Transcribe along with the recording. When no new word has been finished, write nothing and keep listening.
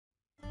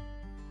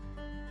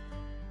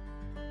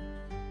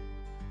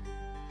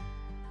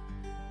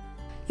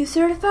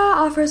uCertify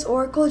offers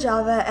Oracle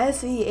Java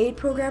SE8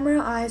 Programmer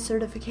I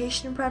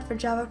certification prep for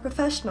Java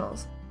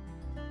professionals.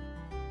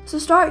 So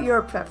start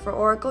your prep for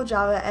Oracle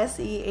Java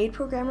SE8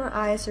 Programmer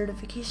I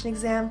certification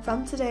exam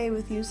from today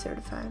with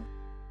uCertify.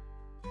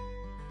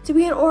 To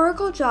be an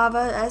Oracle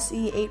Java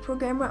SE8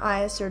 Programmer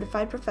I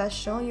certified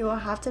professional, you will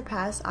have to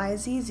pass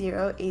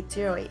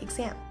 1Z0-808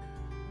 exam.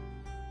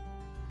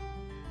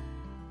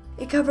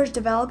 It covers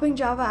developing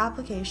Java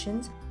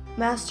applications,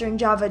 mastering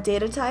Java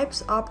data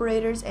types,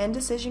 operators, and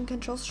decision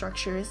control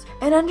structures,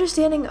 and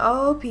understanding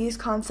OOP's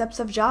concepts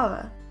of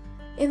Java.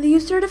 In the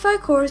uCertify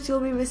course,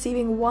 you'll be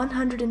receiving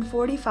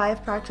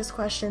 145 practice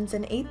questions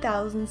and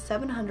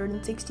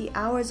 8,760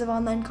 hours of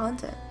online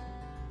content.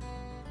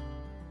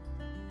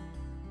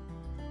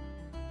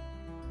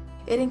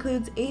 It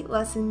includes 8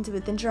 lessons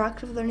with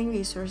interactive learning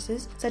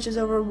resources, such as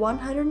over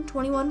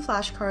 121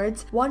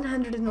 flashcards,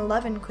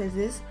 111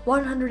 quizzes,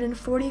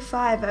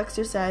 145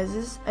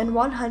 exercises, and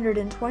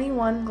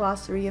 121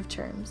 glossary of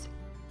terms.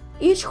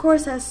 Each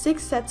course has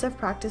 6 sets of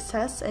practice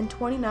tests and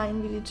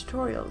 29 video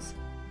tutorials.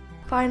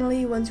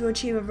 Finally, once you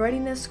achieve a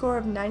readiness score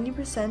of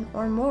 90%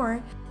 or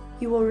more,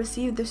 you will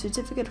receive the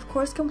certificate of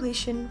course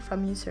completion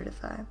from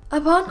uCertify.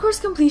 Upon course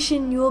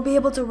completion, you will be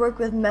able to work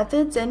with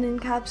methods and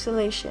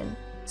encapsulation,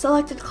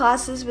 selected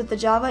classes with the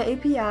Java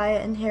API,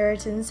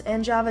 inheritance,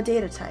 and Java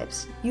data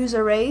types, use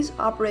arrays,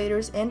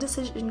 operators, and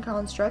decision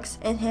constructs,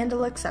 and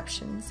handle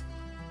exceptions.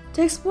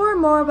 To explore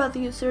more about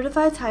the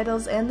uCertify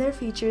titles and their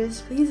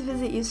features, please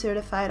visit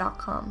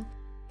uCertify.com.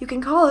 You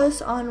can call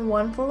us on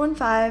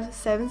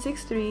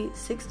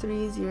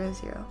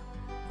 1415-763-6300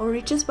 or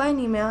reach us by an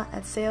email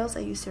at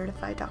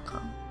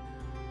sales@ucertify.com.